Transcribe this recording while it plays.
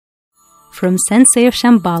From Sensei of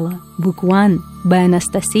Shambhala, Book 1, by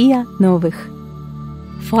Anastasia Novych.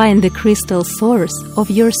 Find the crystal source of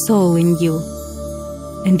your soul in you,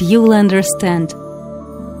 and you will understand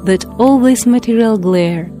that all this material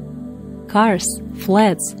glare, cars,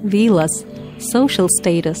 flats, villas, social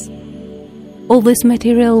status, all this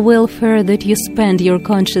material welfare that you spend your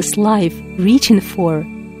conscious life reaching for,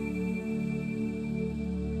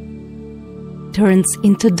 turns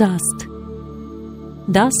into dust.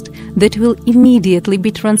 Dust that will immediately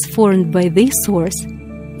be transformed by this source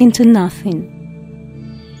into nothing.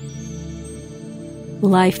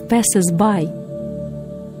 Life passes by.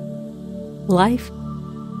 Life,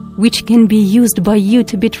 which can be used by you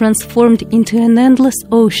to be transformed into an endless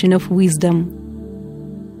ocean of wisdom.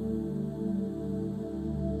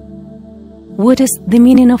 What is the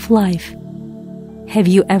meaning of life? Have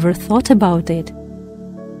you ever thought about it?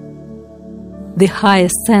 The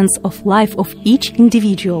highest sense of life of each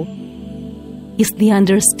individual is the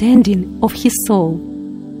understanding of his soul.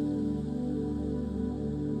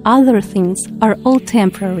 Other things are all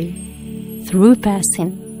temporary, through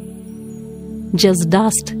passing, just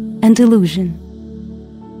dust and illusion.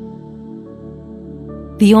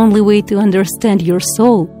 The only way to understand your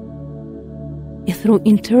soul is through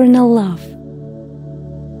internal love,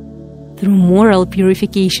 through moral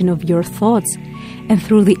purification of your thoughts, and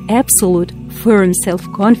through the absolute, firm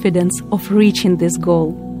self-confidence of reaching this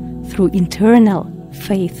goal, through internal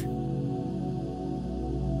faith.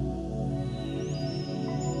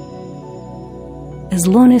 As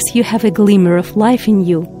long as you have a glimmer of life in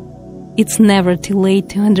you, it's never too late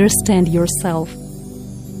to understand yourself,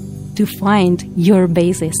 to find your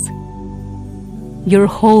basis, your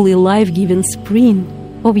holy life-giving spring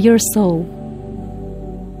of your soul.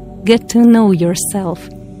 Get to know yourself,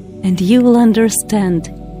 and you will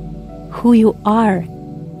understand who you are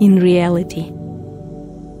in reality.